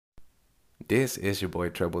This is your boy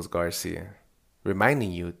Trebles Garcia,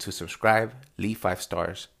 reminding you to subscribe, leave 5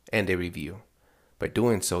 stars, and a review. By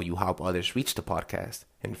doing so, you help others reach the podcast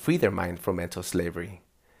and free their mind from mental slavery.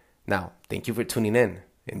 Now, thank you for tuning in.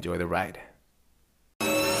 Enjoy the ride.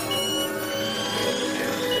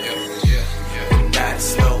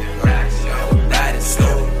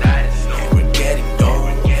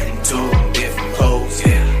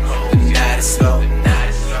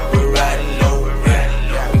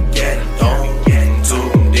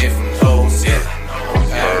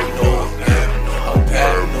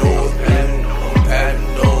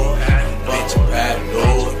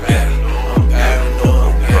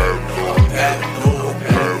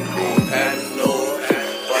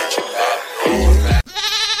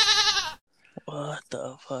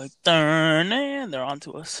 They're on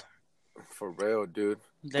to us. For real, dude.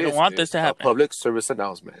 They don't want this to happen. Public service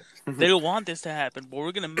announcement. They don't want this to happen, but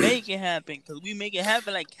we're going to make it happen because we make it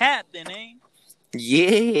happen like Captain, eh?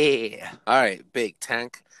 Yeah. All right, Big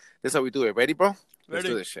Tank. This is how we do it. Ready, bro? Let's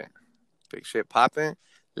do this shit. Big shit popping.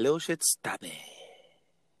 Little shit stopping.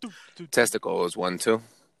 Testicles, 1, 2.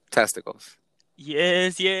 Testicles.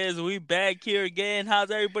 Yes. We back here again.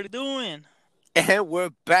 How's everybody doing? And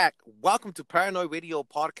we're back. Welcome to Paranoid Radio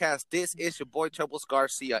Podcast. This is your boy Trebles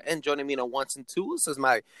Garcia, and joining me on 1s and 2s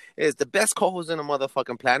is the best co-host in the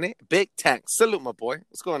motherfucking planet, Big Tank. Salute, my boy.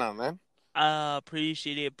 What's going on, man?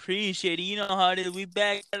 Appreciate it. You know how it is. We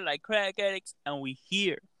back like crack addicts, and we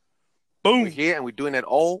here. Boom. We're here, and we're doing it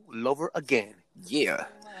all over again. Yeah.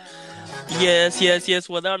 Yes.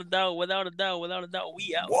 Without a doubt, we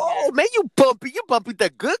out. Whoa, man, you bumping the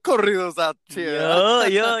good corridos out here.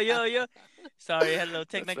 Yo. Sorry, I had a little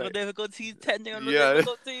technical difficulties. I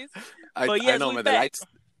know, man. The lights.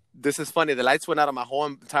 This is funny. The lights went out on my whole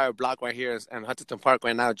entire block right here in Huntington Park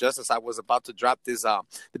right now, just as I was about to drop this, the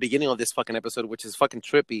beginning of this fucking episode, which is fucking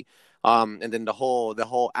trippy. And then the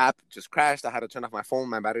whole app just crashed. I had to turn off my phone.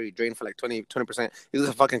 My battery drained for like 20%. It was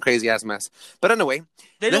a fucking crazy ass mess. But anyway,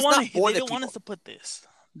 they don't want us to put this.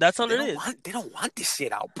 That's all it is. They don't want this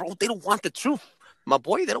shit out, bro. They don't want the truth. My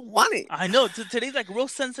boy, they don't want it. I know. Today's like a real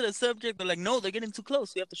sensitive subject. They're like, no, they're getting too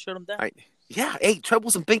close. We have to shut them down. Yeah. Hey,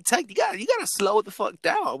 Trebles and Big Tech, you gotta slow the fuck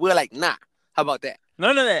down. We're like, nah. How about that?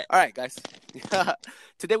 None of that. All right, guys.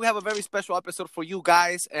 Today we have a very special episode for you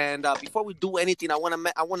guys. And before we do anything, I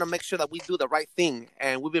wanna make sure that we do the right thing.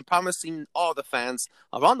 And we've been promising all the fans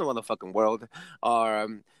around the motherfucking world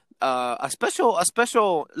a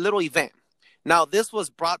special little event. Now, this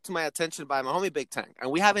was brought to my attention by my homie Big Tank,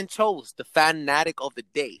 and we haven't chose the fanatic of the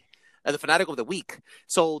day, the fanatic of the week.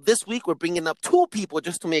 So this week we're bringing up 2 people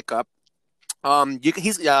just to make up.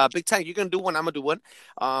 He's Big Tank. You're gonna do one. I'm gonna do one.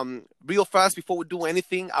 Real fast before we do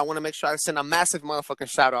anything, I want to make sure I send a massive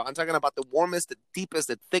motherfucking shout out. I'm talking about the warmest, the deepest,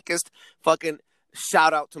 the thickest fucking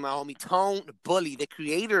shout out to my homie Tone Bully, the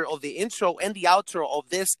creator of the intro and the outro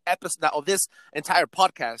of this episode of this entire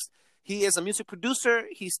podcast. He is a music producer.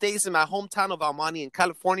 He stays in my hometown of Almani in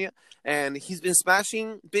California. And he's been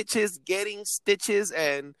smashing bitches, getting stitches,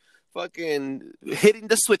 and fucking hitting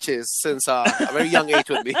the switches since a very young age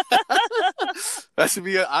with me. I should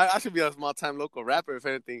be a small-time local rapper, if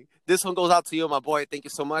anything. This one goes out to you, my boy. Thank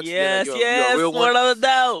you so much. Yes. Without a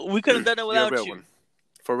doubt. We couldn't have done it without you. One.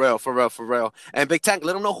 For real. And Big Tank,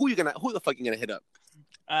 let them know who the fuck you gonna hit up.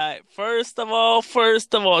 All right. First of all,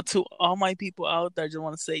 to all my people out there, I just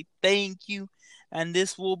want to say thank you. And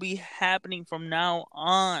this will be happening from now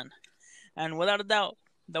on. And without a doubt,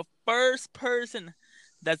 the first person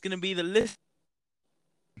that's going to be the list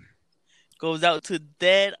goes out to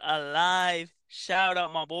Dead Alive. Shout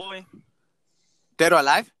out, my boy. Dead or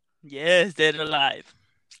Alive? Yes, Dead Alive.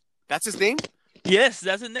 That's his name? Yes,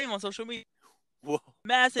 that's his name on social media. Whoa.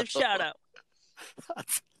 Massive shout out.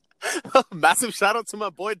 Massive shout out to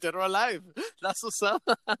my boy Dead or Alive. That's what's up.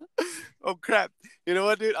 Oh crap. You know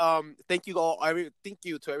what, dude? Thank you all. Thank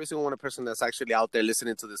you to every single one person that's actually out there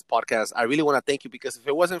listening to this podcast. I really want to thank you, because if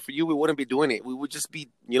it wasn't for you, we wouldn't be doing it. We would just be,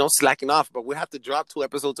 slacking off. But we have to drop 2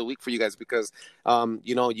 episodes a week for you guys because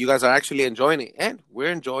you guys are actually enjoying it, and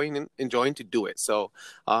we're enjoying to do it. So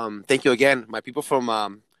thank you again, my people from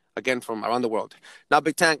around the world. Now,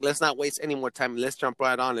 Big Tank, let's not waste any more time. Let's jump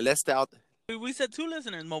right on and let's start. We said 2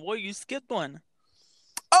 listeners, my boy. You skipped one.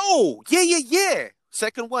 Oh, yeah.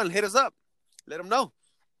 Second one, hit us up. Let them know.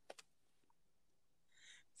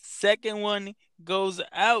 Second one goes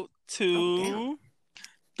out to...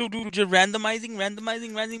 Just randomizing.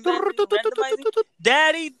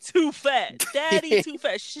 Daddy Too Fat.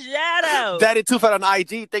 Shout out. Daddy Too Fat on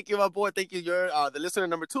IG. Thank you, my boy. Thank you. You're the listener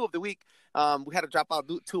number 2 of the week. We had to drop out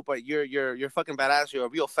too, but you're fucking badass. You're a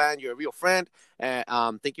real fan. You're a real friend.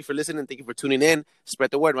 And thank you for listening. Thank you for tuning in. Spread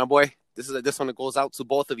the word, my boy. This one goes out to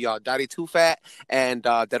both of y'all, Daddy Too Fat and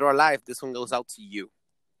Dead or Alive. This one goes out to you.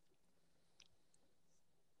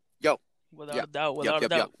 Yo. Without a doubt,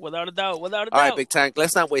 Yep. without a doubt. All right, Big Tank.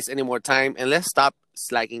 Let's not waste any more time and let's stop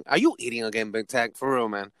slacking. Are you eating again, Big Tank? For real,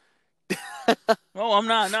 man. No, I'm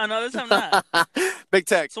not. No, this I'm not. Big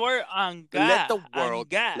Tank. Swear on God.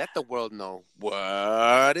 Let the world know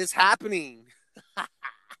what is happening.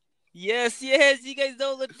 Yes, you guys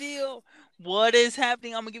know the deal. What is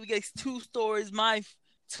happening? I'm gonna give you guys 2 stories, my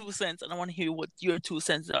 2 cents, and I want to hear what your 2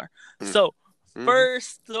 cents are. So,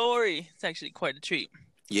 first story, it's actually quite a treat.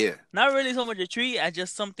 Yeah. Not really so much a treat as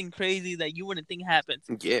just something crazy that you wouldn't think happens.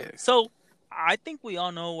 Yeah. So, I think we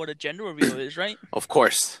all know what a gender reveal is, right? Of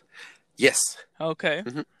course. Yes. Okay.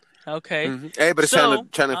 Okay. Everybody's trying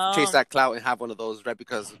to chase that clout and have one of those, right?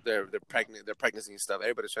 Because they're pregnant, their pregnancy and stuff.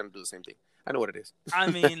 Everybody's trying to do the same thing. I know what it is. I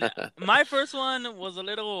mean, my first one was with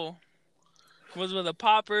the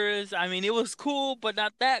poppers. I mean, it was cool, but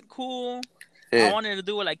not that cool. Yeah. I wanted to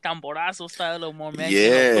do it like tamborazo style, a little more Mexican.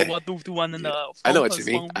 Yeah. And then I know what you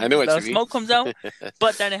mean. The smoke comes out,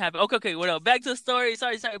 but that didn't happen. Okay. Whatever. Back to the story.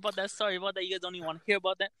 Sorry about that. You guys don't even want to hear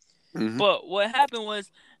about that. But what happened was,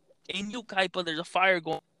 in Yucaipa, there's a fire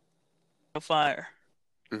going. A fire.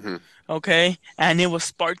 Okay, and it was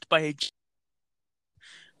sparked by a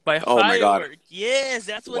firework. My God. Yes,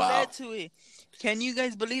 that's what led to it. Can you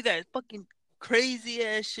guys believe that? It's fucking crazy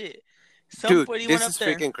ass shit. Somebody went up there. This is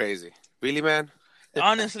freaking crazy. Really, man?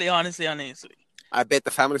 Honestly. I bet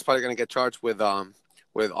the family's probably gonna get charged with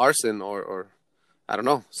arson or I don't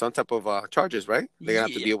know, some type of charges, right? They're gonna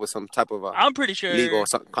have to deal with some type of I'm pretty sure legal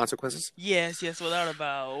consequences. Yes, without a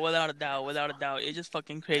doubt. It's just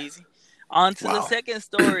fucking crazy. On to the second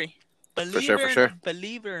story.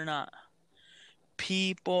 Believe it or not,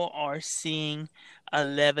 people are seeing a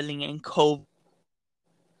leveling in COVID.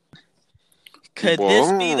 Could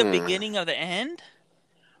this be the beginning of the end?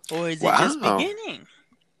 Or is it just beginning?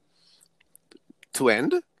 To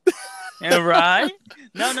end? Right?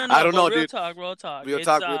 No. I don't know, real dude. Talk. Real talk.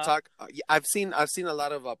 I've seen a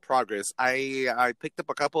lot of progress. I picked up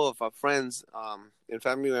a couple of friends and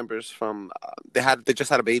family members from they just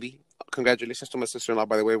had a baby. Congratulations to my sister-in-law,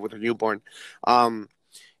 by the way, with her newborn.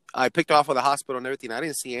 I picked her off of the hospital and everything. I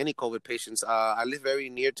didn't see any COVID patients. I live very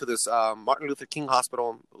near to this Martin Luther King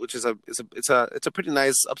Hospital, which is a pretty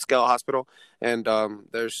nice upscale hospital, and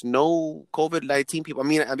there's no COVID-19 people. I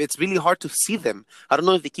mean, it's really hard to see them. I don't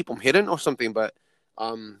know if they keep them hidden or something, but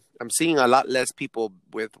I'm seeing a lot less people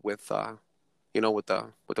with the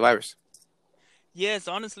virus. Yes,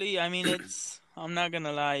 honestly, I mean, I'm not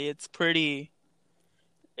gonna lie, it's a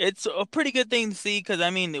pretty good thing to see because I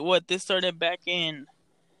mean, this started back in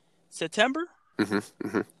September?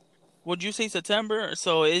 Would you say September?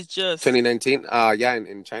 So it's just 2019.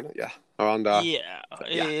 In China, around.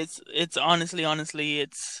 It's honestly,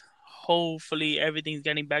 it's hopefully everything's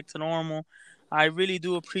getting back to normal. I really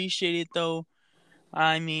do appreciate it, though.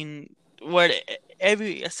 I mean,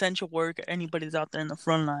 every essential worker, anybody's out there in the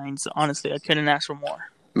front lines. Honestly, I couldn't ask for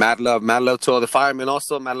more. Mad love to all the firemen.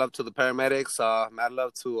 Also, mad love to the paramedics. Mad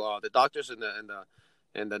love to the doctors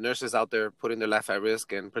and the nurses out there putting their life at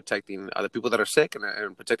risk and protecting other people that are sick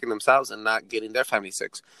and protecting themselves and not getting their family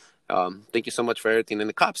sick. Thank you so much for everything. And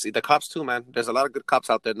the cops too, man. There's a lot of good cops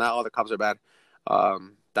out there. Not all the cops are bad.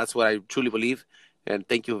 That's what I truly believe. And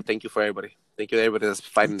thank you for everybody. Thank you to everybody that's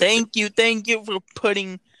fighting. Thank you for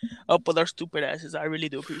putting up with our stupid asses. I really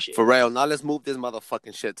do appreciate it. For real. Now let's move this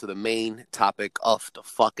motherfucking shit to the main topic of the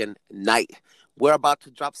fucking night. We're about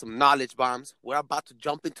to drop some knowledge bombs. We're about to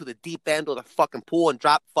jump into the deep end of the fucking pool and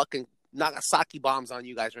drop fucking Nagasaki bombs on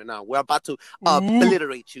you guys right now. We're about to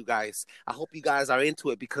obliterate you guys. I hope you guys are into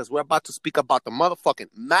it because we're about to speak about the motherfucking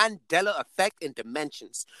Mandela effect in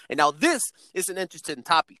dimensions. And now this is an interesting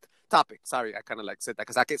topic. Sorry, I kind of said that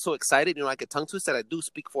because I get so excited. I get tongue twisted. I do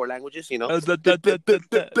speak 4 languages,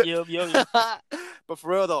 But for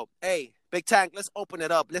real though, hey, Big Tank, let's open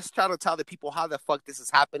it up. Let's try to tell the people how the fuck this is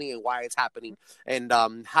happening and why it's happening and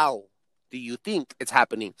how do you think it's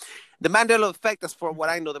happening. The Mandela effect, as for what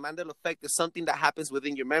I know, the Mandela effect is something that happens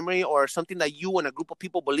within your memory or something that you and a group of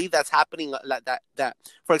people believe that's happening. Like that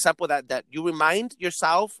for example, that you remind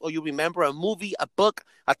yourself or you remember a movie, a book,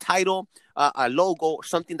 a title, a logo, or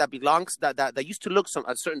something that belongs that used to look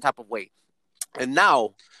a certain type of way. And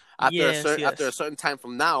now, after a certain time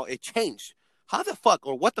from now, it changed. How the fuck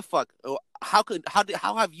or what the fuck? Or how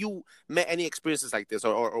have you met any experiences like this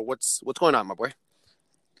or what's going on, my boy?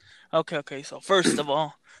 Okay. So first of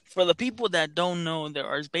all, for the people that don't know, there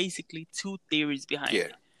are basically 2 theories behind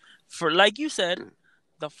it. For like you said,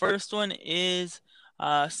 the first one is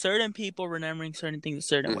certain people remembering certain things a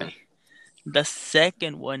certain way. The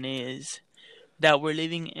second one is that we're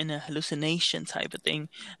living in a hallucination type of thing,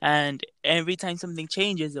 and every time something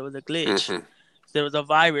changes, there was a glitch, there was a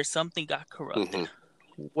virus, something got corrupted.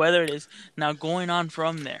 Whether it is now going on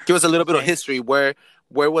from there. Give us a little bit of history. Where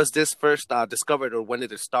was this first discovered, or when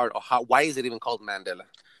did it start, or how? Why is it even called Mandela?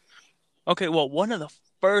 Okay, well, one of the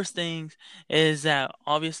first things is that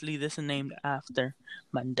obviously this is named after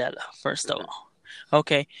Mandela, first of all.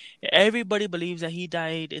 Okay, everybody believes that he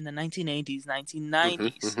died in the 1980s,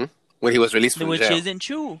 1990s. When he was released from which jail. Isn't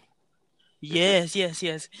true. Yes.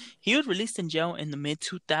 He was released in jail in the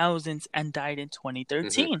mid-2000s and died in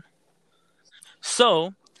 2013.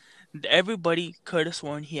 So, everybody could have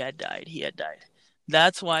sworn he had died.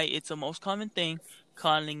 That's why it's the most common thing,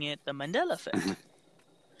 calling it the Mandela effect.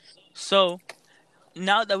 So,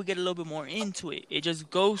 now that we get a little bit more into it, it just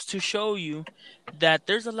goes to show you that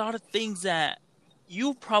there's a lot of things that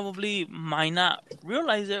you probably might not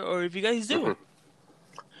realize it, or if you guys do.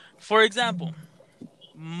 For example,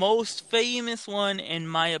 most famous one, in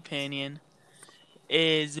my opinion,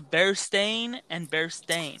 is Bearstein and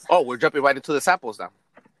Bearstein. Oh, we're jumping right into the samples now.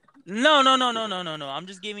 No. I'm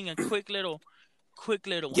just giving a quick little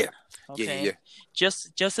one. Yeah. Okay. Yeah.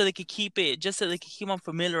 Just so they could keep on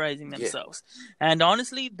familiarizing themselves. And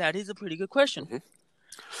honestly, that is a pretty good question.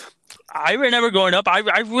 I remember growing up.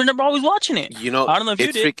 I remember always watching it. You know, I don't know if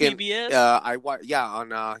you did. Freaking, PBS. on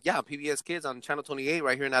PBS Kids on Channel 28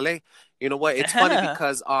 right here in LA. You know what? It's funny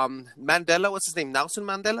because Mandela, what's his name? Nelson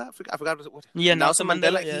Mandela. I forgot what. Yeah, Nelson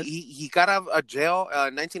Mandela. Yes. He got out of jail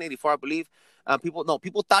in 1984, I believe.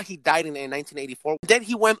 People thought he died in 1984. Then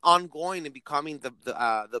he went on going and becoming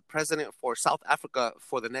the president for South Africa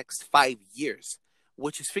for the next 5 years,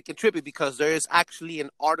 which is freaking trippy because there is actually an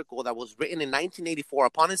article that was written in 1984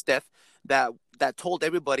 upon his death that told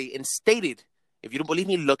everybody and stated, if you don't believe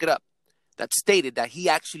me, look it up, that stated that he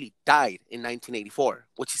actually died in 1984,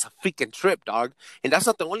 which is a freaking trip, dog. And that's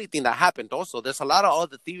not the only thing that happened. Also, there's a lot of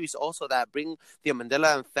other theories also that bring the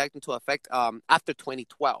Mandela effect into effect after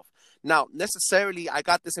 2012. Now, necessarily, I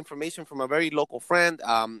got this information from a very local friend.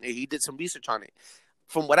 He did some research on it.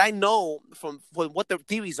 From what I know, from what the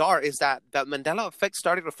theories are, is that the Mandela effect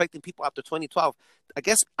started affecting people after 2012. I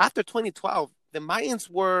guess after 2012, the Mayans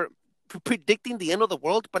were predicting the end of the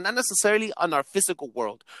world, but not necessarily on our physical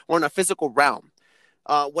world or in our physical realm.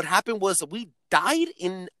 What happened was we died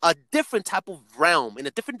in a different type of realm, in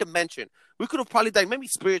a different dimension. We could have probably died maybe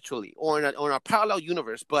spiritually or in a parallel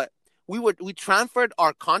universe, but we transferred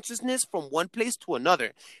our consciousness from one place to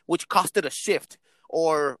another, which caused it a shift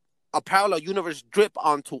or a parallel universe drip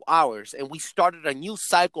onto ours, and we started a new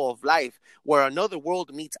cycle of life where another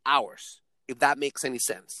world meets ours, if that makes any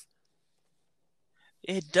sense.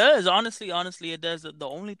 It does. Honestly, it does. The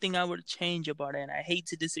only thing I would change about it, and I hate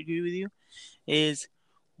to disagree with you, is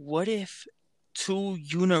what if two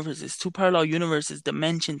parallel universes,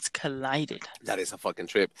 dimensions collided? That is a fucking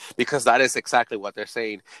trip, because that is exactly what they're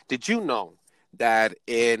saying. Did you know that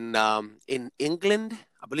in England,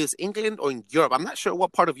 I believe it's England or in Europe, I'm not sure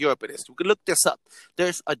what part of Europe it is. We could look this up.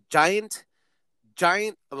 There's a giant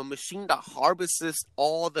of a machine that harvests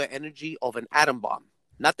all the energy of an atom bomb.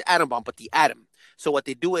 Not the atom bomb, but the atom. So what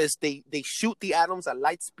they do is they shoot the atoms at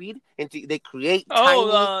light speed and they create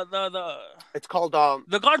it's called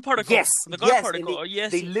the God particle. Yes, the God particle.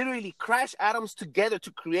 They literally crash atoms together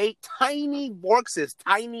to create tiny vortexes,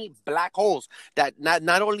 tiny black holes that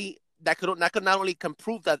not only can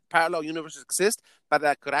prove that parallel universes exist, but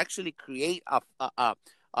that could actually create a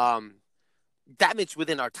damage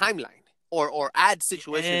within our timeline. Or add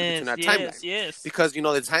situations between our timeline. Yes. Because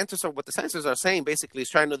the scientists are saying basically is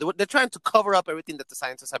they're trying to cover up everything that the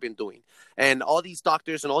scientists have been doing, and all these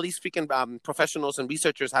doctors and all these freaking professionals and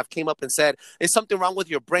researchers have came up and said, "There's something wrong with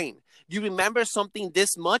your brain. You remember something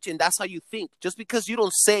this much, and that's how you think. Just because you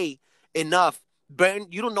don't say enough,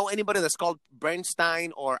 you don't know anybody that's called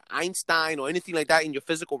Bernstein or Einstein or anything like that in your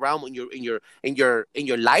physical realm, in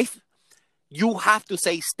your life." You have to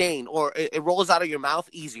say stain, or it rolls out of your mouth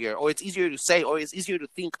easier, or it's easier to say, or it's easier to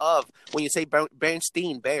think of when you say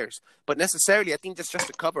Bernstein Bears. But necessarily, I think that's just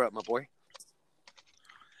a cover up, my boy.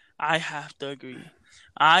 I have to agree.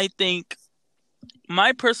 I think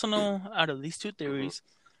my personal, out of these two theories,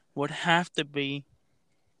 would have to be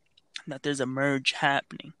that there's a merge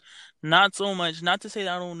happening. Not so much, not to say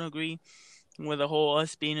that I don't agree with the whole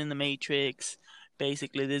us being in the Matrix.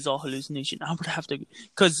 Basically, this is all hallucination. I would have to,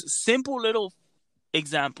 because simple little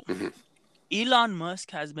example. Elon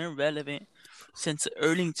Musk has been relevant since the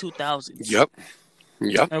early 2000s. Yep.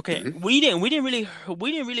 Okay, we didn't really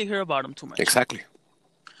hear about him too much. Exactly.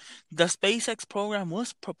 The SpaceX program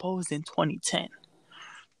was proposed in 2010,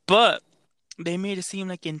 but they made it seem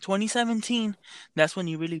like in 2017, that's when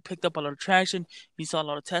he really picked up a lot of traction. You saw a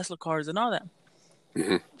lot of Tesla cars and all that.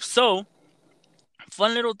 Mm-hmm. So,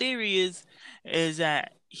 fun little theory is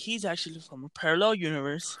that he's actually from a parallel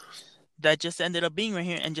universe that just ended up being right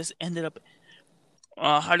here and just ended up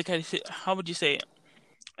how would you say it?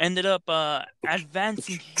 Ended up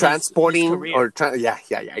advancing his Transporting career. or yeah,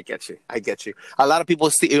 I get you. A lot of people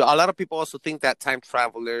also think that time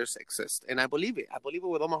travelers exist, and I believe it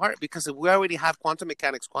with all my heart, because we already have quantum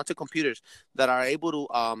mechanics, quantum computers that are able to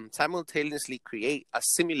simultaneously create a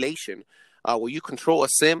simulation where you control a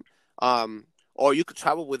sim, or you could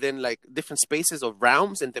travel within like different spaces of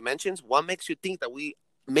realms and dimensions. What makes you think that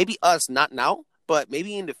maybe us, not now, but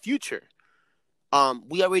maybe in the future,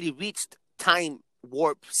 we already reached time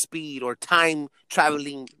warp speed or time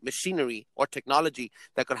traveling machinery or technology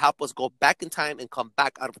that could help us go back in time and come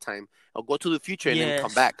back out of time, or go to the future and then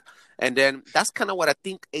come back? And then that's kind of what I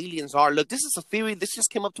think aliens are. Look, this is a theory. This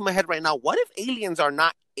just came up to my head right now. What if aliens are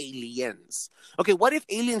not aliens? Okay, what if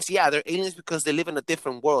aliens, yeah, they're aliens because they live in a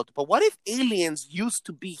different world. But what if aliens used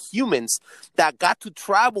to be humans that got to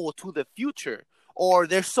travel to the future? Or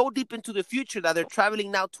they're so deep into the future that they're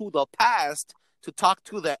traveling now to the past to talk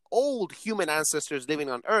to the old human ancestors living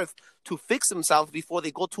on Earth to fix themselves before they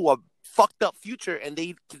go to a fucked up future and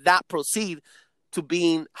they cannot proceed to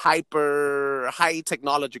being high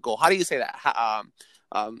technological. How do you say that?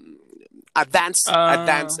 Advanced,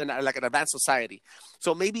 and like an advanced society.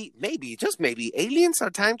 So maybe, just maybe, aliens are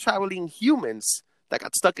time traveling humans that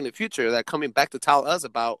got stuck in the future that are coming back to tell us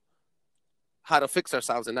about how to fix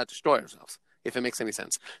ourselves and not destroy ourselves. If it makes any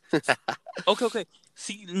sense. Okay.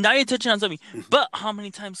 See, now you're touching on something. But how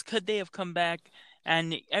many times could they have come back?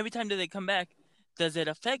 And every time that they come back, does it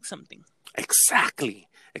affect something? Exactly.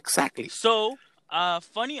 So,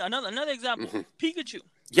 funny, another example. Mm-hmm. Pikachu.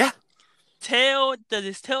 Yeah. Does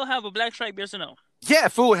his tail have a black stripe, yes or no? Yeah,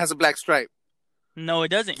 food has a black stripe. No, it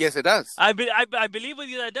doesn't. Yes, it does. I believe with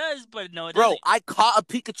you that it does, but no, it doesn't. Bro, I caught a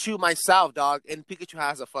Pikachu myself, dog, and Pikachu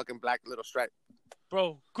has a fucking black little stripe.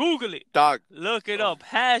 Bro, Google it. Dog. Look it up.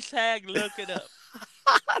 Hashtag look it up.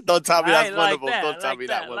 Don't tell me that's like one of them. Don't tell me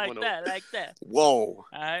that was one of them. Like that. Whoa.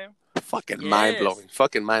 Alright. Fucking mind-blowing.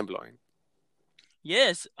 Fucking mind-blowing.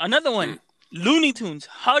 Yes. Another one. Looney Tunes.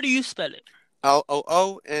 How do you spell it?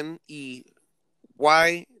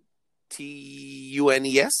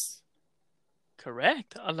 LOONEYTUNES?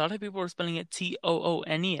 Correct. A lot of people are spelling it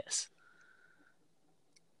TOONES.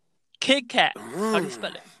 Kit Kat. How do you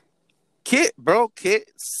spell it? Kit, bro.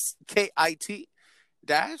 Kit. KIT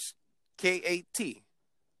dash KAT.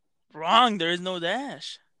 Wrong. There is no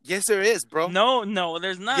dash. Yes, there is, bro. No,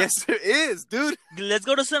 there's not. Yes, there is, dude. Let's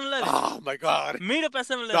go to 7-Eleven. Oh, my God. Meet up at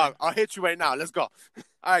 7-Eleven. Dog, I'll hit you right now. Let's go.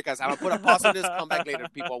 All right, guys. I'm going to put a pause on this. Come back later,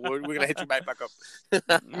 people. We're going to hit you back up.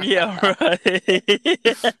 Yeah, right.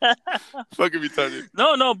 Fucking retarded.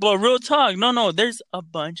 No, but real talk. No. There's a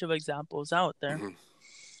bunch of examples out there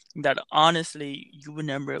that honestly, you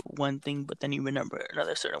remember one thing, but then you remember it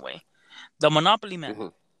another certain way. The Monopoly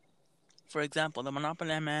Man. For example, the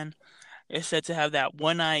Monopoly Man is said to have that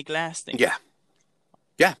one-eye glass thing. Yeah.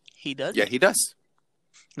 He does? Yeah, he does.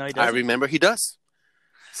 No, he doesn't. I remember he does.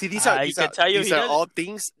 See, these are all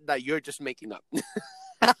things that you're just making up.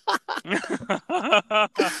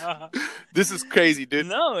 This is crazy, dude.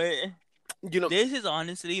 No, this is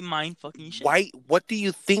honestly mind-fucking shit. What do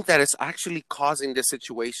you think that is actually causing this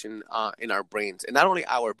situation in our brains, and not only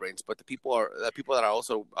our brains, but the people that are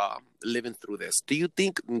also living through this? Do you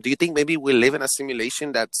think maybe we live in a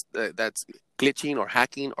simulation that's glitching or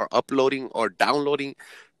hacking or uploading or downloading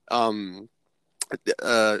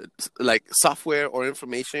like software or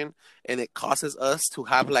information, and it causes us to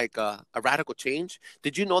have like a radical change?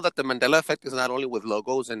 Did you know that the Mandela effect is not only with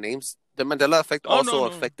logos and names? The Mandela effect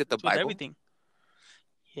affected the Bible. Everything.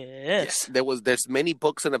 Yes. There's many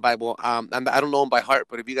books in the Bible. And I don't know them by heart,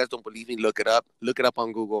 but if you guys don't believe me, look it up. Look it up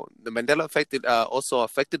on Google. The Mandela effect also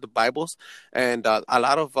affected the Bibles, and a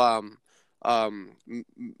lot of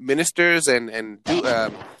ministers and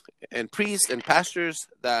priests and pastors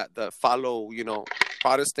that follow,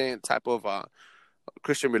 Protestant type of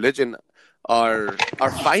Christian religion are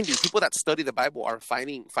finding, people that study the Bible are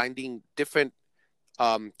finding different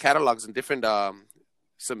catalogs and different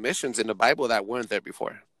submissions in the Bible that weren't there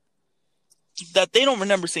before. That they don't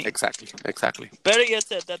remember seeing. Exactly. Better yet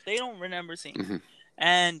said, that they don't remember seeing.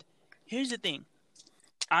 And here's the thing.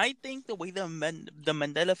 I think the way the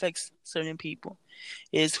Mandela affects certain people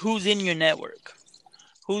is who's in your network,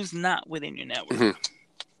 who's not within your network.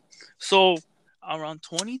 So around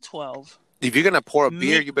 2012, If you're gonna pour a Me,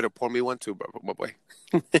 beer, you better pour me one too, bro, my boy.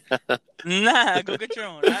 nah, go get your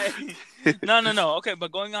own. No. Okay,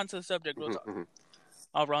 but going on to the subject, real talk.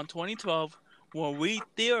 Around 2012, when we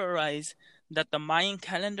theorized that the Mayan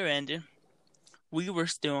calendar ended, we were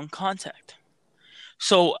still in contact.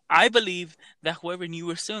 So I believe that when you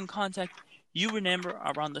were still in contact, you remember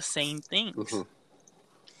around the same things.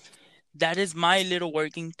 That is my little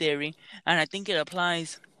working theory, and I think it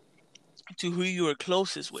applies to who you are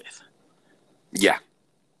closest with. Yeah.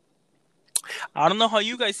 I don't know how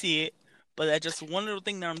you guys see it, but that's just one little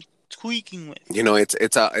thing that I'm tweaking with. You know, it's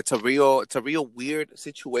a real weird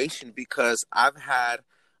situation because I've had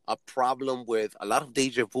a problem with a lot of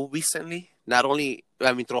deja vu recently. Not only,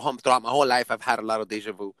 I mean, throughout my whole life, I've had a lot of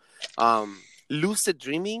deja vu. Lucid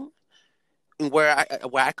dreaming, where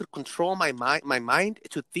I could control my mind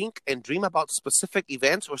to think and dream about specific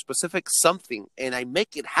events or specific something, and I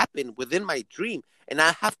make it happen within my dream, and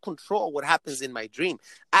I have control of what happens in my dream,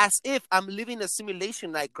 as if I'm living a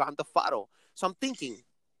simulation like Grand Theft Auto. So I'm thinking,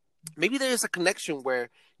 maybe there is a connection where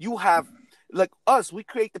you have, like us, we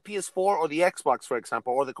create the PS4 or the Xbox, for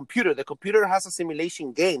example, or the computer. The computer has a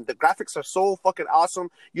simulation game. The graphics are so fucking awesome.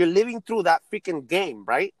 You're living through that freaking game,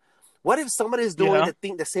 right? What if somebody is doing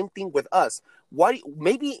the same thing with us?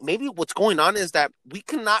 Maybe what's going on is that we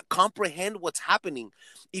cannot comprehend what's happening.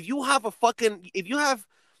 If you have,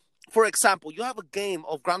 for example, you have a game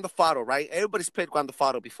of Grand Theft Auto, right? Everybody's played Grand Theft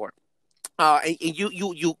Auto before. And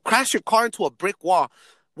you crash your car into a brick wall.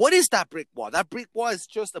 What is that brick wall? That brick wall is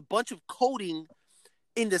just a bunch of coding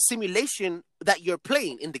in the simulation that you're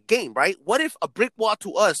playing in the game, right? What if a brick wall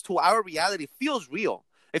to us, to our reality, feels real?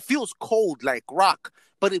 It feels cold like rock.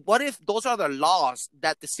 But what if those are the laws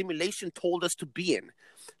that the simulation told us to be in?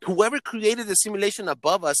 Whoever created the simulation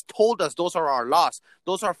above us told us those are our laws.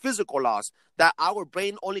 Those are physical laws that our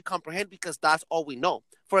brain only comprehend because that's all we know.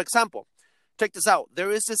 For example, check this out.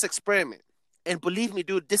 There is this experiment. And believe me,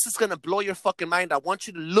 dude, this is going to blow your fucking mind. I want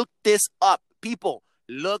you to look this up. People,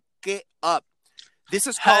 look it up. This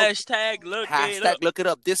is called look it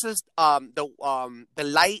up. This is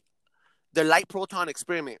the light proton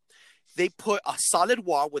experiment. They put a solid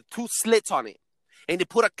wall with two slits on it, and they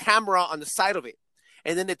put a camera on the side of it,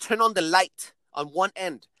 and then they turn on the light on one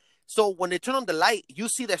end. So when they turn on the light, you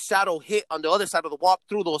see the shadow hit on the other side of the wall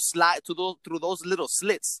through those little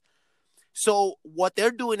slits. So what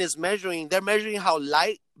they're doing is measuring how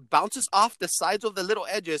light bounces off the sides of the little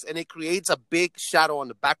edges, and it creates a big shadow on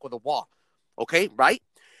the back of the wall. Okay, right?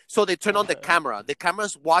 So they turn on the camera. The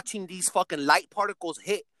camera's watching these fucking light particles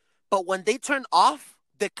hit. But when they turn off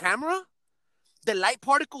the camera, the light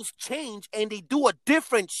particles change and they do a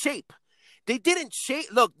different shape. They didn't shape.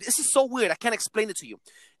 Look, this is so weird. I can't explain it to you.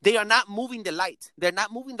 They are not moving the light. They're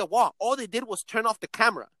not moving the wall. All they did was turn off the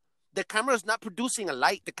camera. The camera is not producing a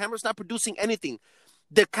light. The camera is not producing anything.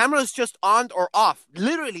 The camera is just on or off,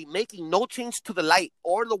 literally making no change to the light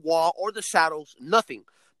or the wall or the shadows, nothing.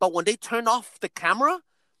 But when they turn off the camera,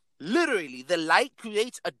 literally the light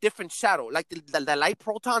creates a different shadow. Like the light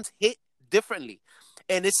protons hit differently.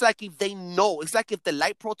 And it's like if they know, it's like if the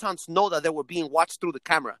light protons know that they were being watched through the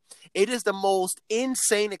camera. It is the most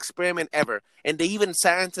insane experiment ever. And they even,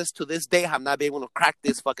 scientists to this day have not been able to crack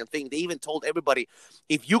this fucking thing. They even told everybody,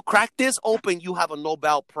 if you crack this open, you have a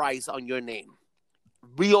Nobel Prize on your name.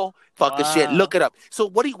 Real fucking shit. Look it up. So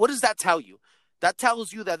what does that tell you? That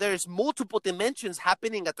tells you that there's multiple dimensions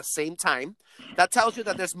happening at the same time. That tells you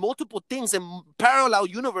that there's multiple things in parallel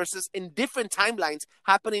universes in different timelines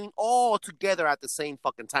happening all together at the same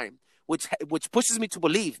fucking time, which pushes me to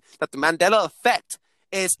believe that the Mandela effect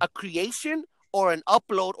is a creation or an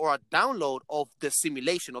upload or a download of the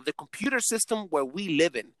simulation, of the computer system where we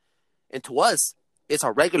live in. And to us, it's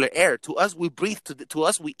our regular air. To us, we breathe. To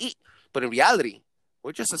us, we eat. But in reality,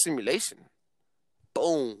 we're just a simulation.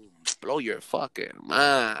 Boom. Blow your fucking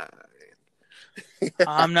mind.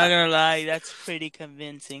 I'm not gonna lie, that's pretty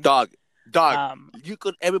convincing. Dog,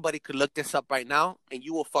 everybody could look this up right now and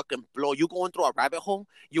you will fucking blow. You going through a rabbit hole,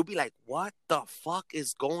 you'll be like, what the fuck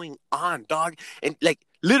is going on, dog? And like,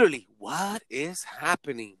 literally, what is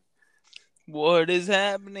happening? What is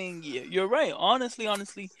happening? You're right. Honestly,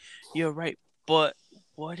 you're right. But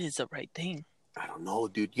what is the right thing? I don't know,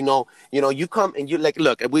 dude. You know, you come and you like,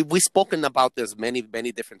 look, we've spoken about this many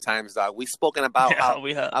different times, dog. We've spoken about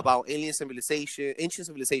about alien civilization, ancient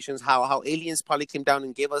civilizations, how aliens probably came down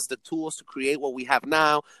and gave us the tools to create what we have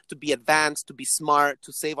now, to be advanced, to be smart,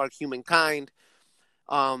 to save our humankind.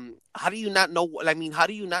 How do you not know? I mean, how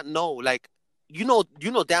do you not know? Like, you know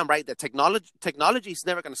damn right that technology is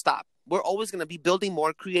never going to stop. We're always going to be building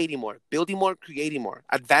more, creating more,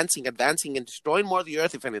 advancing, and destroying more of the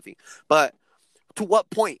earth, if anything. But to what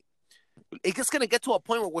point? it's gonna get to a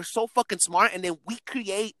point where we're so fucking smart, and then we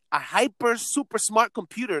create a hyper super smart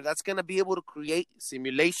computer that's gonna be able to create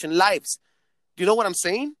simulation lives. Do you know what I'm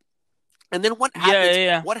saying? And then what happens?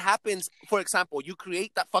 Yeah. What happens? For example, you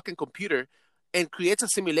create that fucking computer and creates a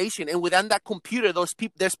simulation, and within that computer,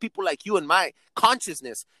 there's people like you and my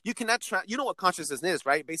consciousness. You cannot you know what consciousness is,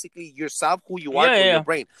 right? Basically, yourself, who you are, through your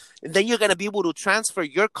brain, and then you're gonna be able to transfer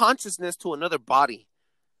your consciousness to another body.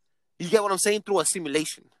 You get what I'm saying? Through a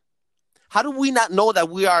simulation. How do we not know that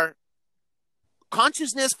we are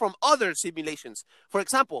consciousness from other simulations? For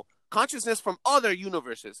example, consciousness from other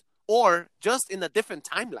universes, or just in a different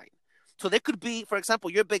timeline. So there could be, for example,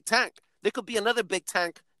 your big tank. There could be another big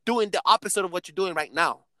tank doing the opposite of what you're doing right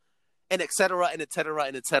now, and et cetera, and et cetera,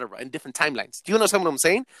 and et cetera, in different timelines. Do you understand what I'm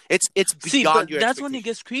saying? It's beyond your that's when it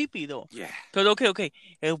gets creepy, though. Yeah. Because, okay,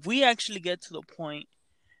 if we actually get to the point,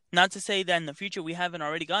 not to say that in the future we haven't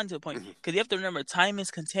already gotten to the point, because you have to remember, time is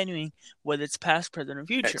continuing, whether it's past, present, or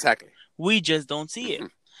future. Exactly. We just don't see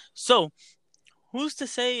it. So, who's to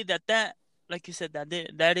say that, like you said,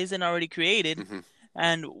 that isn't already created?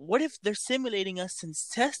 And what if they're simulating us in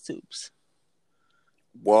test tubes?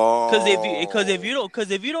 Whoa! Because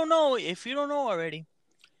if you don't know already,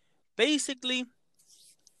 basically,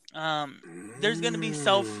 there's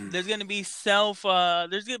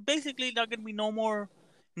basically not gonna be no more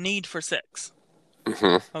need for sex.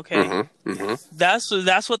 Okay, that's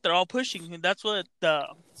what they're all pushing. That's what the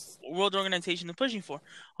World Organization is pushing for.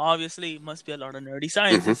 Obviously, it must be a lot of nerdy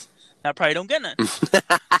scientists that probably don't get none.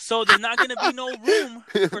 So there's not gonna be no room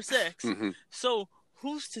for sex. So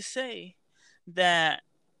who's to say that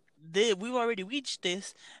we've already reached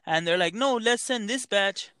this, and they're like, no, let's send this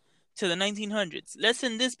batch to the 1900s. Let's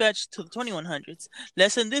send this batch to the 2100s.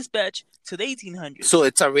 Let's send this batch to the 1800s. So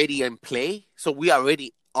it's already in play. So we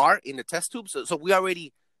already are in the test tube. So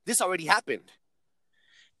this already happened.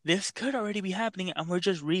 This could already be happening, and we're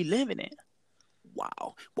just reliving it.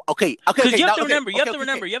 Wow. Okay. Because you have to remember. Check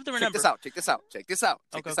this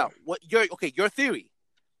out. Your theory.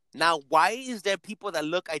 Now, why is there people that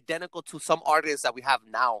look identical to some artists that we have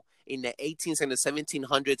now in the 1800s and the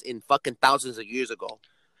 1700s in fucking thousands of years ago?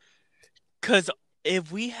 Because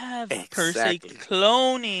if we have per se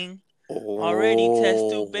cloning already test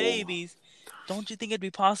tube babies, don't you think it'd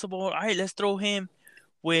be possible? All right, let's throw him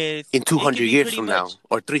with in 200 years from now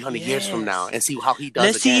or 300 years from now and see how he does.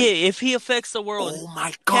 Let's see if he affects the world. Oh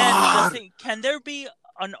my god! Can there be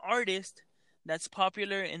an artist that's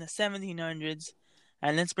popular in the 1700s?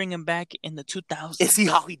 And let's bring him back in the 2000s. And see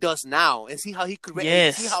how he does now. And see how he could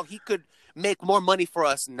see how he could make more money for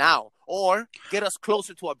us now. Or get us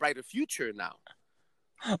closer to a brighter future now.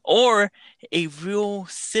 Or a real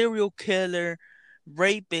serial killer,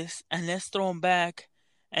 rapist, and let's throw him back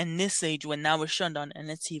in this age when now we're shunned on, and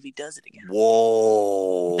let's see if he does it again.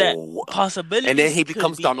 Whoa. That possibility. And then he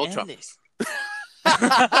becomes Donald Trump.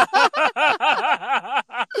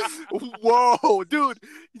 Whoa, dude,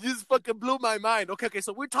 you just fucking blew my mind. Okay,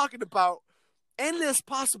 so we're talking about endless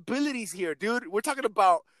possibilities here, dude. We're talking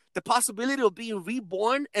about the possibility of being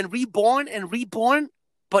reborn,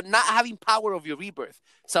 but not having power of your rebirth.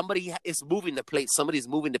 Somebody is moving the plates. Somebody's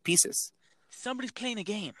moving the pieces. Somebody's playing a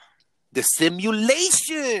game. The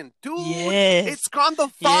simulation, dude. Yes. It's Grand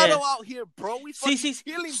Theft Auto out here, bro. We fucking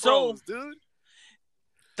killing bros, dude.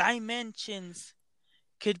 Dimensions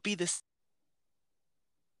could be the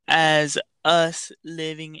as us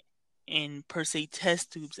living in per se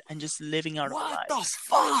test tubes and just living our lives. What the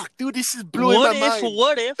fuck, dude? This is blowing my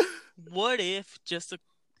mind.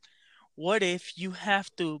 What if you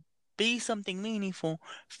have to be something meaningful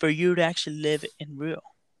for you to actually live in real?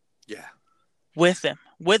 Yeah. With them,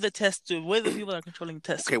 with the test tube, with the people that are controlling the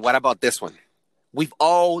test. Okay, what about this one? We've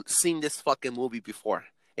all seen this fucking movie before,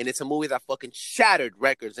 and it's a movie that fucking shattered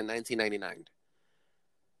records in 1999.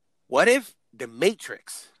 What if The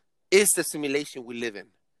Matrix is the simulation we live in?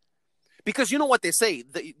 Because you know what they say,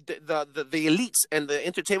 the elites and the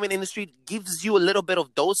entertainment industry gives you a little bit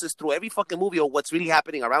of doses through every fucking movie of what's really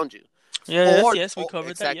happening around you. Yes, we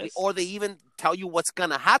covered that. Yes. Or they even tell you what's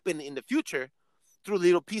gonna happen in the future through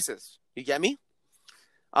little pieces. You get me?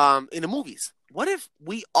 In the movies. What if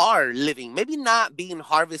we are living, maybe not being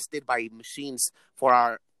harvested by machines for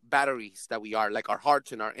our batteries that we are, like our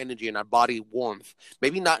hearts and our energy and our body warmth,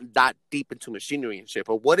 maybe not that deep into machinery and shit,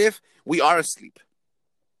 but what if we are asleep?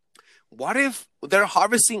 What if they're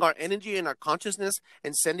harvesting our energy and our consciousness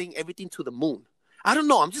and sending everything to the moon? I don't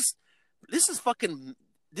know. This is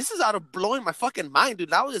out of blowing my fucking mind, dude.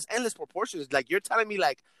 That was just endless proportions. Like, you're telling me,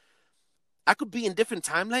 like, I could be in different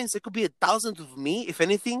timelines. There could be 1,000 of me, if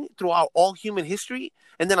anything, throughout all human history.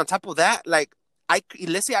 And then on top of that, like,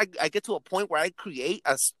 let's say I get to a point where I create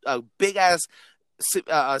a big ass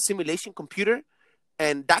simulation computer,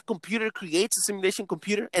 and that computer creates a simulation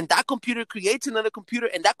computer, and that computer creates another computer,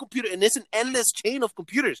 and that computer, and it's an endless chain of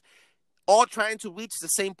computers, all trying to reach the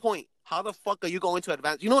same point. How the fuck are you going to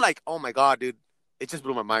advance? Like, oh my god, dude, it just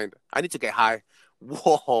blew my mind. I need to get high.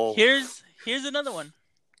 Whoa. Here's another one.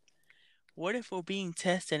 What if we're being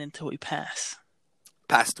tested until we pass?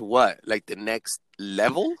 Pass to what? Like the next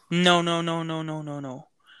level? No.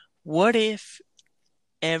 What if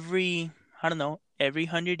every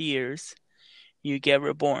 100 years you get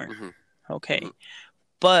reborn? Mm-hmm. Okay. Mm-hmm.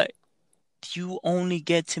 But you only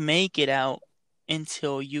get to make it out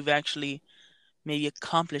until you've actually maybe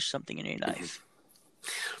accomplished something in your life.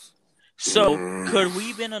 So, could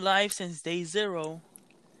we been alive since day 0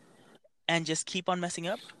 and just keep on messing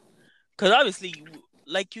up? Because obviously,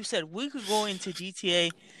 like you said, we could go into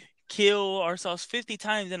GTA, kill ourselves 50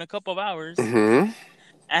 times in a couple of hours,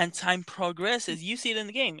 and time progresses. You see it in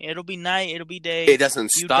the game. It'll be night, it'll be day. It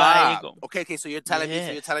doesn't you stop. Die, you go. Okay, so you're telling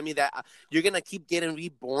me that you're gonna keep getting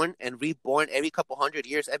reborn every couple hundred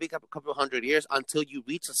years, until you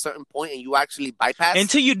reach a certain point and you actually bypass.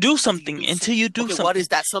 Until you do something. What is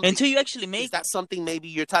that something? Until you actually make. Is that something? Maybe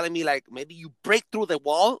you're telling me like maybe you break through the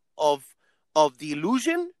wall of the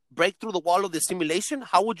illusion, break through the wall of the simulation.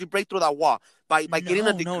 How would you break through that wall? By getting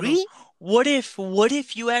a degree? No. What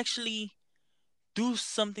if you actually do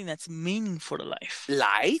something that's meaningful to life?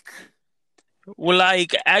 Like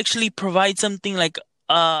actually provide something like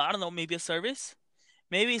I don't know, maybe a service,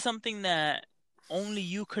 maybe something that only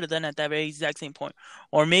you could have done at that very exact same point,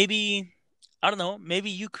 or maybe I don't know, maybe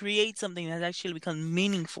you create something that actually becomes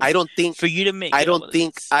meaningful. I don't think for you to make. I don't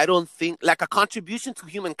think like a contribution to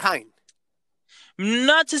humankind.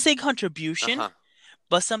 Not to say contribution,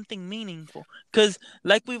 but something meaningful. Because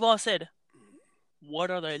like we've all said,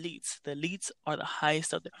 what are the elites? The elites are the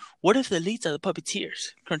highest out there. What if the elites are the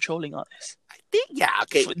puppeteers controlling all this? I think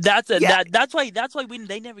okay. That's why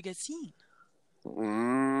they never get seen.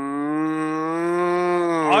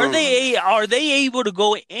 Are they able to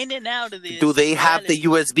go in and out of this? Do they have the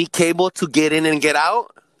USB cable to get in and get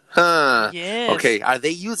out? Yes. Okay, are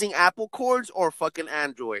they using Apple cords or fucking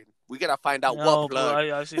Android? We gotta find out what plug.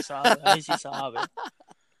 I see sabe.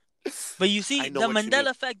 But you see, the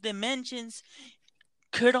Mandela effect dimensions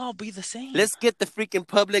could all be the same. Let's get the freaking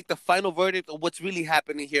public the final verdict of what's really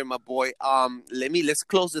happening here, my boy. Let's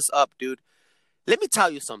close this up, dude. Let me tell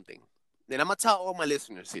you something. And I'm gonna tell all my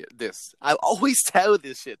listeners here this. I always tell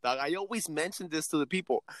this shit, dog. I always mention this to the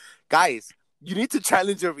people. Guys, you need to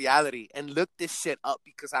challenge your reality and look this shit up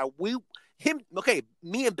because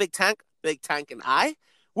me and Big Tank and I,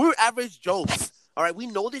 we're average Joes. All right, we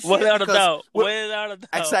know this shit. Without a doubt.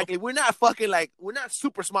 Exactly. We're not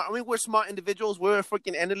super smart. I mean, we're smart individuals. We're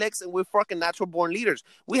freaking intellects and we're fucking natural born leaders.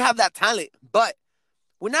 We have that talent, but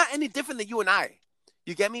we're not any different than you and I.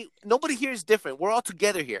 You get me? Nobody here is different. We're all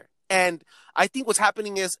together here. And I think what's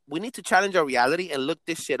happening is we need to challenge our reality and look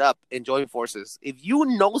this shit up and join forces. If you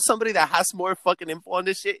know somebody that has more fucking info on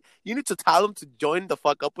this shit, you need to tell them to join the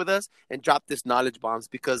fuck up with us and drop this knowledge bombs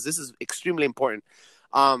because this is extremely important.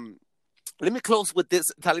 Let me close with this,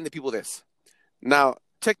 telling the people this. Now,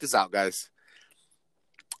 check this out, guys.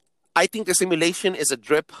 I think the simulation is a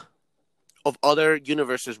drip of other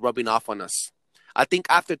universes rubbing off on us. I think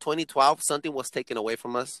after 2012, something was taken away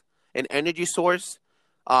from us. An energy source,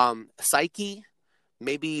 psyche,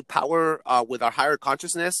 maybe power with our higher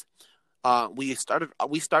consciousness. We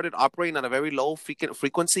started operating at a very low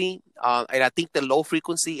frequency, and I think the low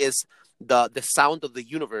frequency is the sound of the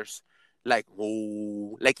universe. Like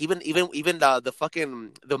whoa, like even the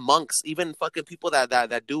fucking the monks, even fucking people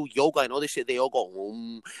that do yoga and all this shit, they all go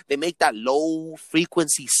whoa. They make that low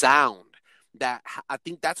frequency sound. That I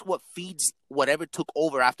think that's what feeds whatever took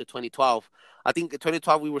over after 2012. I think in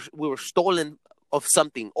 2012 we were stolen of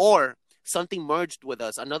something, or something merged with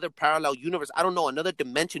us, another parallel universe. I don't know, another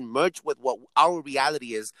dimension merged with what our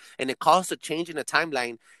reality is, and it caused a change in the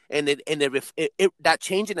timeline. And that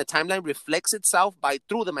change in the timeline reflects itself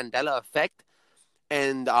through the Mandela effect,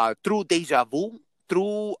 and through deja vu,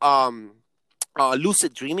 through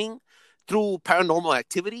lucid dreaming, through paranormal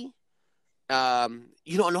activity, and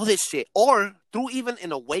all this shit, or through even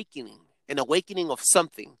an awakening of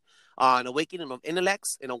something. An awakening of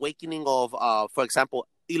intellects, an awakening of, for example,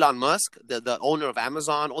 Elon Musk, the owner of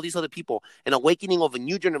Amazon, all these other people, an awakening of a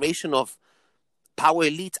new generation of power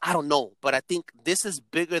elites. I don't know, but I think this is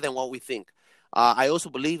bigger than what we think. I also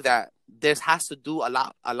believe that this has to do a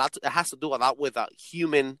lot. It has to do a lot with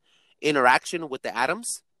human interaction with the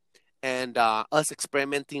atoms, and us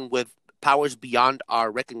experimenting with powers beyond our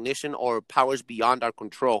recognition or powers beyond our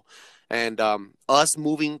control. and us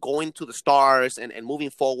going to the stars and moving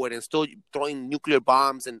forward and still throwing nuclear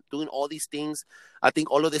bombs and doing all these things. I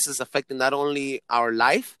think all of this is affecting not only our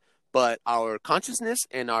life, but our consciousness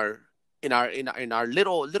and our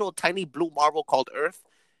little tiny blue marble called Earth.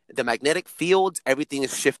 The magnetic fields, everything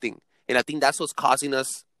is shifting. And I think that's what's causing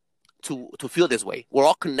us to feel this way. We're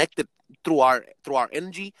all connected through our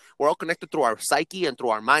energy. We're all connected through our psyche and through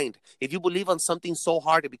our mind. If you believe on something so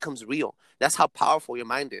hard, it becomes real. That's how powerful your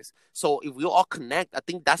mind is. So if we all connect, I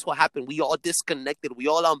think that's what happened. We all disconnected. We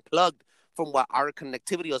all unplugged from what our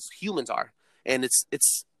connectivity as humans are. And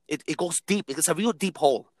it goes deep. It's a real deep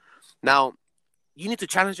hole. Now, you need to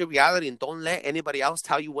challenge your reality and don't let anybody else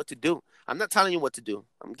tell you what to do. I'm not telling you what to do.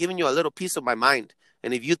 I'm giving you a little piece of my mind.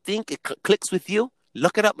 And if you think it clicks with you,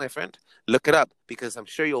 look it up, my friend. Look it up, because I'm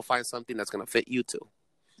sure you'll find something that's going to fit you too.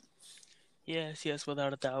 Yes,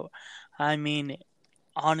 without a doubt. I mean,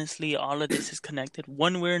 honestly, all of this is connected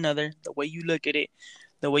one way or another. The way you look at it,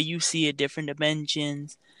 the way you see it, different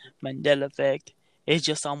dimensions, Mandela effect. It's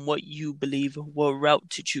just on what you believe, what route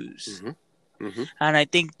to choose. Mm-hmm. Mm-hmm. And I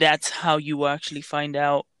think that's how you actually find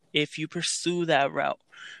out if you pursue that route.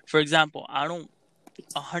 For example, I don't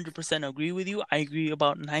 100% agree with you. I agree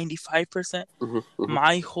about 95%. Mm-hmm. Mm-hmm.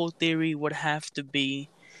 My whole theory would have to be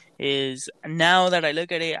is, now that I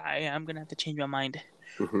look at it, I am going to have to change my mind.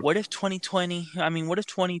 Mm-hmm. What if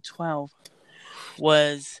 2012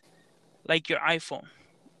 was like your iPhone?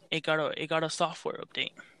 It got a software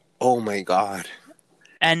update. Oh my God.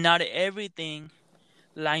 And not everything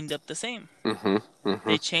lined up the same. Mm-hmm. Mm-hmm.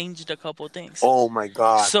 They changed a couple things. Oh my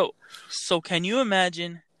God. So can you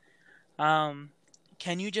imagine?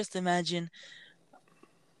 Can you just imagine?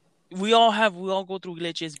 We all go through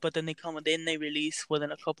glitches, but then they release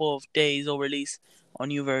within a couple of days. They'll release a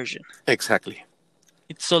new version. Exactly.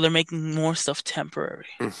 So they're making more stuff temporary.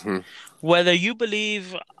 Mm-hmm. Whether you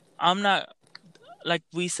believe, I'm not, like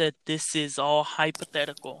we said, this is all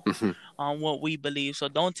hypothetical on what we believe. So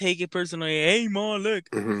don't take it personally. Hey, Ma, look,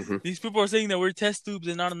 these people are saying that we're test tubes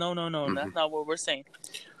and not. No. That's not what we're saying.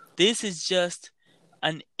 This is just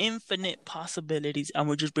an infinite possibilities, and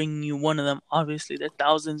we're just bringing you one of them. Obviously, there are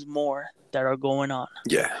thousands more that are going on.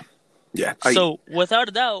 Yeah. So, without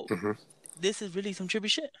a doubt, this is really some trippy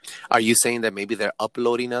shit. Are you saying that maybe they're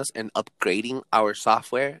uploading us and upgrading our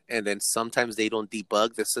software, and then sometimes they don't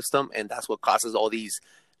debug the system, and that's what causes all these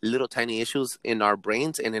little tiny issues in our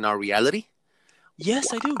brains and in our reality?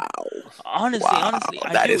 Yes, wow. I do. Honestly,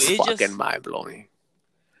 that I do. Is fucking mind blowing.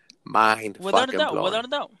 Without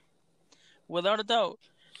a doubt.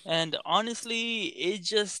 And honestly,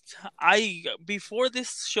 before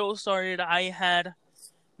this show started, I had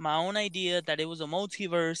my own idea that it was a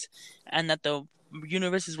multiverse and that the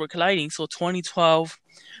universes were colliding. So 2012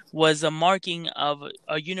 was a marking of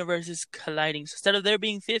a universes colliding. So instead of there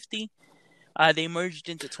being 50, they merged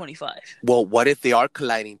into 25. Well, what if they are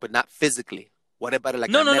colliding, but not physically? What about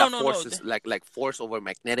forces, like force over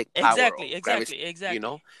magnetic power? Exactly. You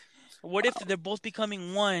know? What if they're both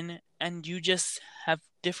becoming one and you just have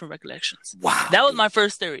different recollections? Wow. That was my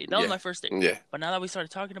first theory. Yeah. But now that we started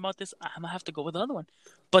talking about this, I'm going to have to go with the other one.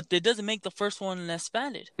 But it doesn't make the first one less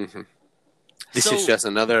valid. Mm-hmm. This is just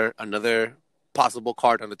another possible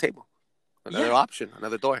card on the table. Another option,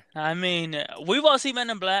 another door. I mean, we've all seen Men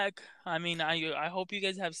in Black. I mean, I hope you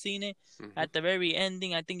guys have seen it. At the very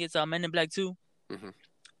ending, I think it's Men in Black 2.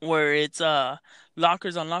 Where it's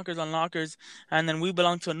lockers on lockers on lockers, and then we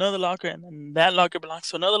belong to another locker, and then that locker belongs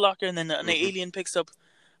to another locker, and then an alien picks us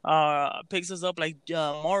up like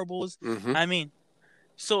marbles. I mean,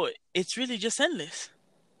 so it's really just endless.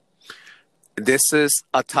 This is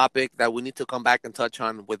a topic that we need to come back and touch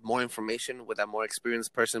on with more information, with a more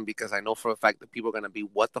experienced person, because I know for a fact that people are going to be,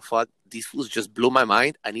 what the fuck? These fools just blew my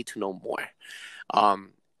mind. I need to know more.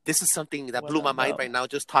 This is something that blew my mind right now,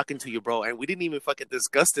 just talking to you, bro. And we didn't even fucking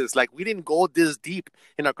discuss this. Like, we didn't go this deep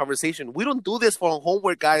in our conversation. We don't do this for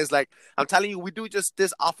homework, guys. Like, I'm telling you, we do just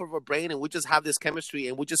this off of our brain, and we just have this chemistry,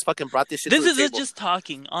 and we just fucking brought this shit to the table. This is just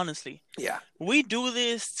talking, honestly. Yeah. We do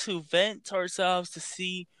this to vent to ourselves, to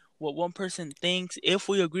see what one person thinks. If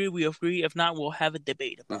we agree, we agree. If not, we'll have a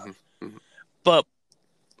debate about it. But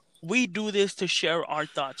we do this to share our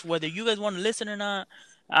thoughts, whether you guys want to listen or not.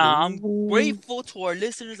 I'm grateful to our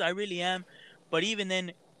listeners. I really am. But even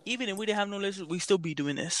then, even if we didn't have no listeners, we still be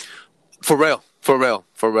doing this. For real.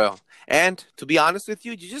 And to be honest with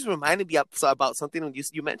you, you just reminded me about something when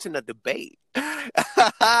you mentioned a debate.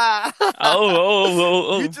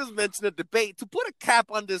 Oh. You just mentioned a debate. To put a cap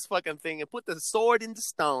on this fucking thing and put the sword in the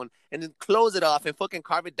stone and then close it off and fucking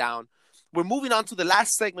carve it down. We're moving on to the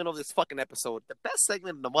last segment of this fucking episode. The best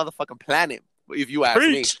segment on the motherfucking planet. if you ask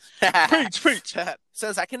Preach. me. Preach.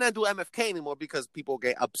 Since I cannot do MFK anymore because people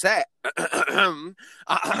get upset. I'm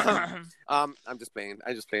just playing.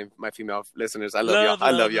 I'm just playing my female listeners. I love y'all.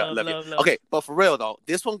 I love y'all. I love you. Okay, but for real though,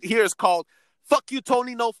 this one here is called "Fuck You,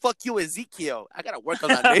 Tony." No, fuck you, Ezekiel. I gotta work on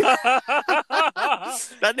that name.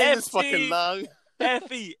 That name is fucking long.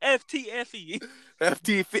 F-E, F-T-F-E.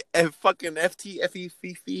 Fucking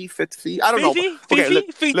Fifi. I don't know. Okay, look,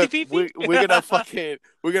 we're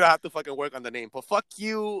gonna have to fucking work on the name. But fuck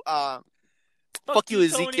you,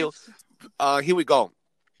 Ezekiel. Here we go.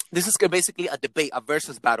 This is basically a debate, a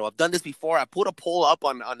versus battle. I've done this before. I put a poll up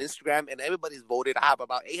on Instagram, and everybody's voted. I have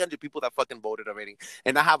about 800 people that fucking voted already,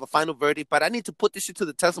 and I have a final verdict. But I need to put this shit to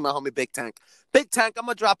the test of my homie Big Tank. Big Tank, I'm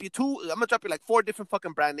gonna drop you like 4 different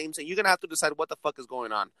fucking brand names, and you're gonna have to decide what the fuck is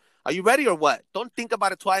going on. Are you ready or what? Don't think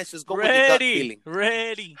about it twice. Just go with your gut feeling.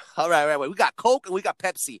 Ready. All right. We got Coke and we got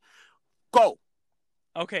Pepsi. Go.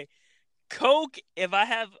 Okay, Coke. If I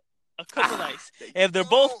have a Coke with ice, if they're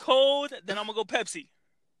both cold, then I'm gonna go Pepsi.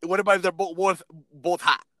 What about if they're both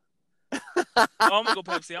hot? I'm gonna go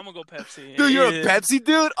Pepsi. Dude, you're a Pepsi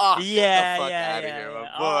dude? Oh, yeah, get the fuck yeah, out of yeah. here,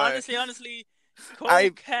 my boy. Honestly,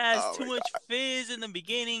 Coke has too much fizz in the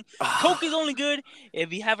beginning. Coke is only good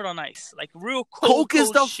if you have it on ice. Like real Coke is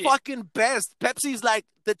the shit. fucking best. Pepsi's like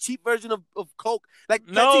the cheap version of Coke. Like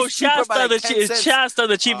no, Pepsi's Shasta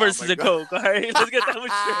the cheap version of Coke. All right, let's get that one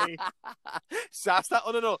straight. Shasta?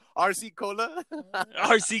 Oh no, RC Cola.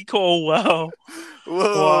 RC Cola. Wow.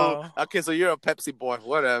 Whoa. Wow. Okay, so you're a Pepsi boy.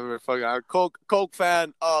 Whatever. Fucking Coke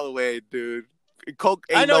fan all the way, dude. Coke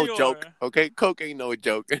ain't no joke, okay? Coke ain't no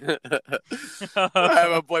joke. All right,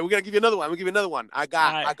 my boy. We're gonna give you another one. I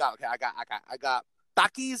got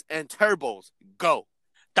Takis and Turbos. Go.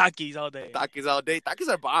 Takis all day. Takis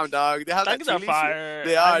are bomb, dog. They have Takis are fire. Shit.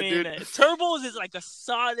 They are, dude. Turbos is like a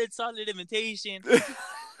solid imitation,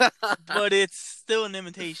 but it's still an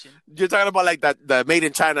imitation. You're talking about like the made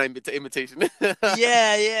in China imitation.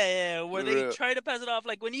 Yeah. Where they try to pass it off.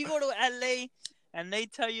 Like when you go to LA. And they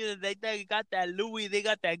tell you that they got that Louis, they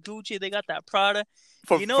got that Gucci, they got that Prada.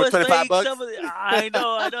 For it's $25 like I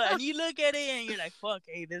know. And you look at it and you're like, fuck,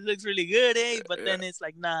 hey, this looks really good, eh? But then it's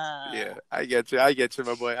like, nah. Yeah, I get you,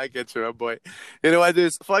 my boy. You know what, dude?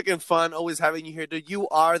 It's fucking fun always having you here, dude. You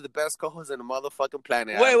are the best co-host on the motherfucking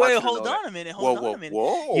planet. Wait, hold on a minute.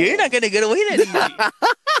 Whoa. You're not going to get away that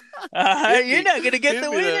easy. You're not going to get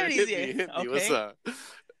away that easy. Hit me. What's up?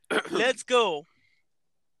 Let's go.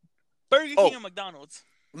 Burger King or McDonald's?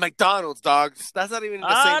 McDonald's, dog. That's not even in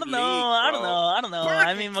the same league, I don't know.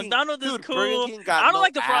 I mean, McDonald's is cool. I don't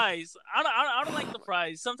like the fries. I don't like the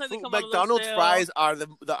fries. Sometimes they come out McDonald's fries are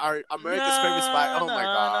are America's favorite fry. Oh my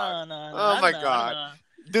god. Oh my god.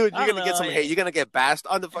 Dude, you're gonna get some hate. You're gonna get bashed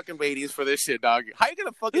on the fucking ratings for this shit, dog. How you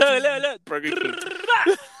gonna fucking look. Burger King?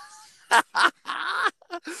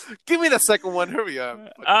 Give me the second one. Hurry up.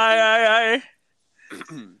 Aye.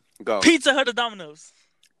 Go. Pizza Hut or Domino's?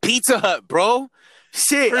 Pizza Hut, bro.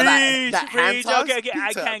 Shit. Preach. Okay. Pizza,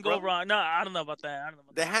 I can't go wrong. No, I don't know about that.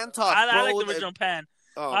 The hand toss, I like the original pan.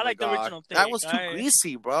 Oh I like the original thing. That was too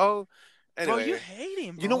greasy, bro. Anyway, bro, you hate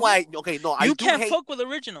him, bro. You know why? Okay, no, you can't fuck with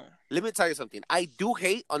original. Let me tell you something. I do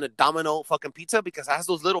hate on the Domino fucking pizza because it has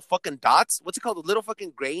those little fucking dots. What's it called? The little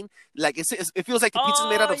fucking grain. Like it feels like the pizza's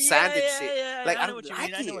made out of sand and shit. Yeah, like I know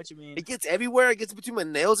what you mean. It gets everywhere. It gets between my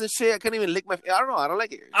nails and shit. I can't even lick my. I don't know. I don't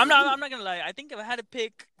like it. I'm not gonna lie. I think if I had to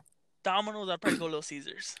pick Domino's, I'd probably go Little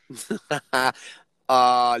Caesars. You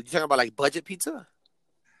talking about like budget pizza?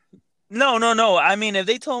 No. I mean, if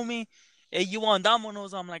they told me, hey, you want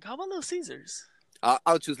Domino's, I'm like, how about Little Caesars?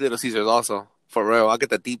 I'll choose Little Caesars also. For real. I'll get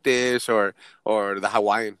the deep dish or the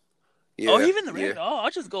Hawaiian. Yeah, even the red. Oh, I'll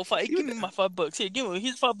just go fight. Give me my $5. Here,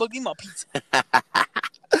 here's $5. Give me my pizza.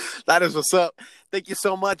 That is what's up. Thank you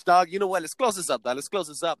so much, dog. You know what? Let's close this up, dog.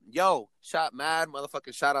 Yo,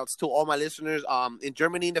 motherfucking shout outs to all my listeners in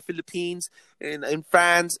Germany, in the Philippines, in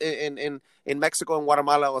France, in Mexico, in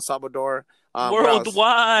Guatemala, El Salvador.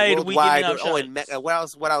 Worldwide. What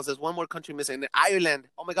else? There's one more country missing. In Ireland.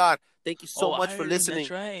 Oh my God. Thank you so much for listening.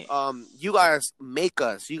 That's right. You guys make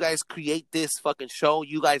us. You guys create this fucking show.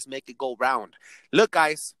 You guys make it go round. Look,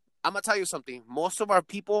 guys. I'm going to tell you something. Most of our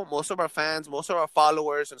people, most of our fans, most of our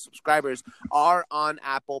followers and subscribers are on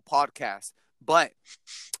Apple Podcasts. But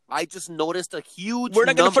I just noticed a huge We're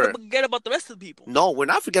not going to forget about the rest of the people. No, we're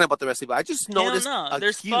not forgetting about the rest of the people. I just noticed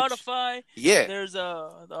There's Spotify. Yeah. There's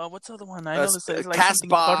what's the other one? I know this is like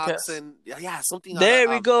Castbox and something. There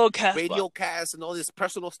we go, Castbox. Radio Cast and all this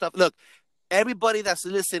personal stuff. Look, everybody that's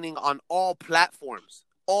listening on all platforms,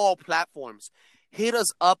 hit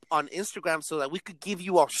us up on Instagram so that we could give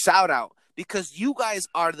you a shout out. because you guys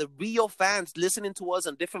are the real fans listening to us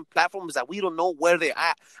on different platforms that we don't know where they're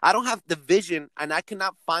at. I don't have the vision, and I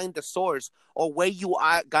cannot find the source or where you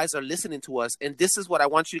guys are listening to us. And this is what I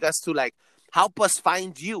want you guys to like help us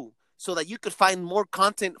find you, so that you could find more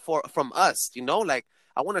content from us. You know, like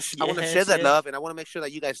I want to share that love, and I want to make sure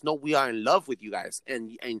that you guys know we are in love with you guys, and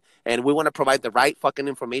we want to provide the right fucking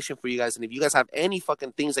information for you guys. And if you guys have any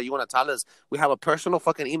fucking things that you want to tell us, we have a personal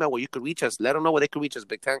fucking email where you could reach us. Let them know where they could reach us,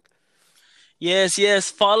 Big Tank.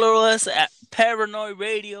 Yes. Follow us at Paranoid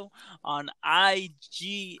Radio on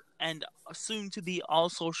IG and soon to be all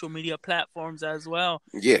social media platforms as well.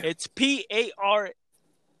 Yeah. It's PARANOI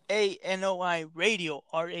Radio,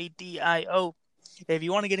 RADIO. If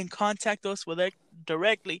you want to get in contact with us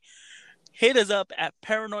directly, hit us up at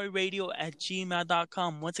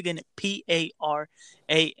paranoidradio@gmail.com. Once again, PARANOI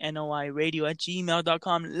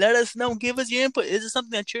radio@gmail.com. Let us know. Give us your input. Is it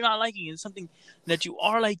something that you're not liking? Is it something that you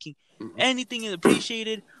are liking? Mm-hmm. Anything is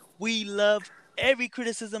appreciated. We love every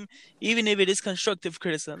criticism, even if it is constructive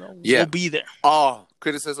criticism. Yeah. We'll be there. Oh,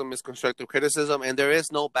 criticism is constructive criticism, and there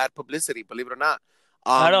is no bad publicity, believe it or not.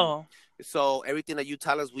 At all. So everything that you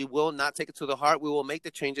tell us, we will not take it to the heart. We will make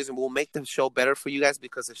the changes, and we'll make the show better for you guys,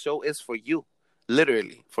 because the show is for you,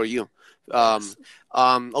 literally for you.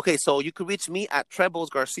 Okay, so you can reach me at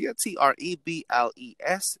Trebles Garcia, Trebles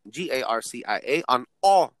Garcia, on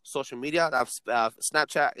all social media. That's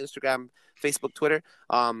Snapchat, Instagram, Facebook, Twitter,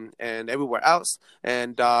 and everywhere else.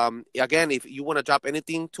 And again, if you want to drop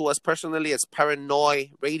anything to us personally, it's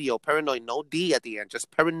Paranoid Radio. Paranoid, no D at the end,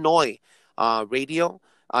 just Paranoid Radio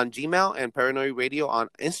on Gmail, and Paranoid Radio on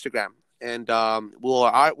Instagram. And we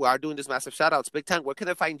are doing this massive shout outs. Big Tank, where can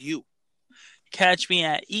I find you? Catch me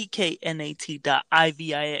at eknat.ivix.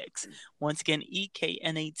 Once again,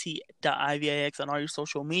 eknat.ivix on all your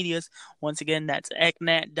social medias. Once again, that's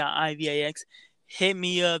eknat.ivix. Hit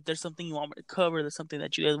me up. There's something you want me to cover. There's something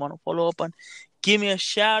that you guys want to follow up on. Give me a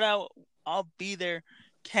shout out. I'll be there.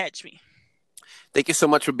 Catch me. Thank you so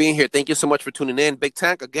much for being here. Thank you so much for tuning in. Big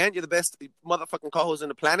Tank, again, you're the best motherfucking co-host on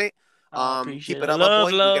the planet. Keep it up, my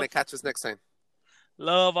boy. We're going to catch us next time.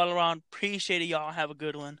 Love all around. Appreciate it, y'all. Have a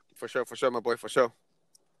good one. For sure, my boy, for sure.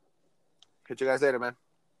 Catch you guys later, man.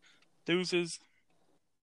 Deuces.